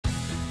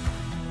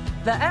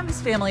The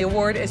Emms Family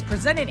Award is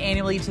presented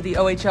annually to the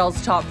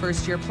OHL's top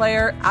first-year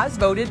player, as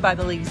voted by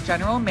the league's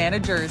general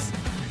managers.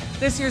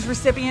 This year's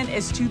recipient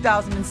is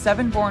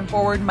 2007-born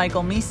forward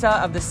Michael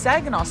Misa of the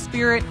Saginaw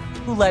Spirit,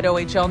 who led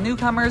OHL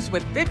newcomers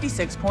with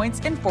 56 points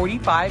in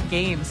 45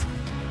 games.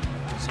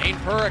 St.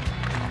 Perrick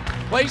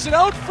plays it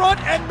out front,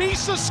 and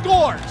Misa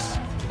scores.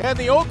 And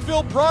the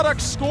Oakville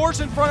product scores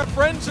in front of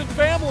friends and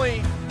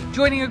family.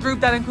 Joining a group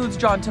that includes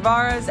John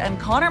Tavares and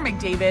Connor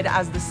McDavid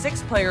as the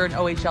sixth player in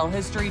OHL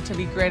history to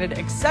be granted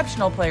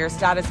exceptional player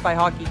status by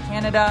Hockey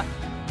Canada,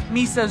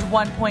 Misa's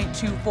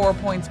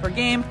 1.24 points per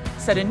game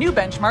set a new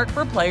benchmark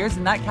for players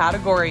in that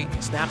category.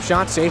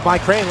 Snapshot saved by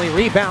Cranley,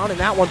 rebound, and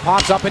that one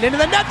pops up and into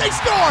the net. They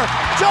score!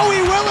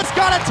 Joey Willis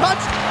got a touch.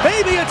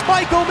 Maybe it's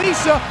Michael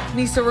Misa.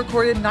 Misa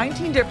recorded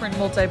 19 different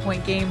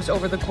multi-point games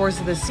over the course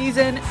of the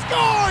season.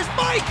 Scores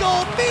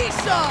Michael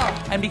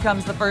Misa! And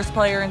becomes the first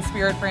player in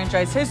Spirit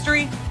franchise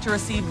history to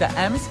receive the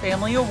Emms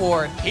Family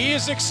Award. He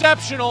is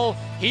exceptional.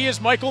 He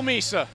is Michael Misa.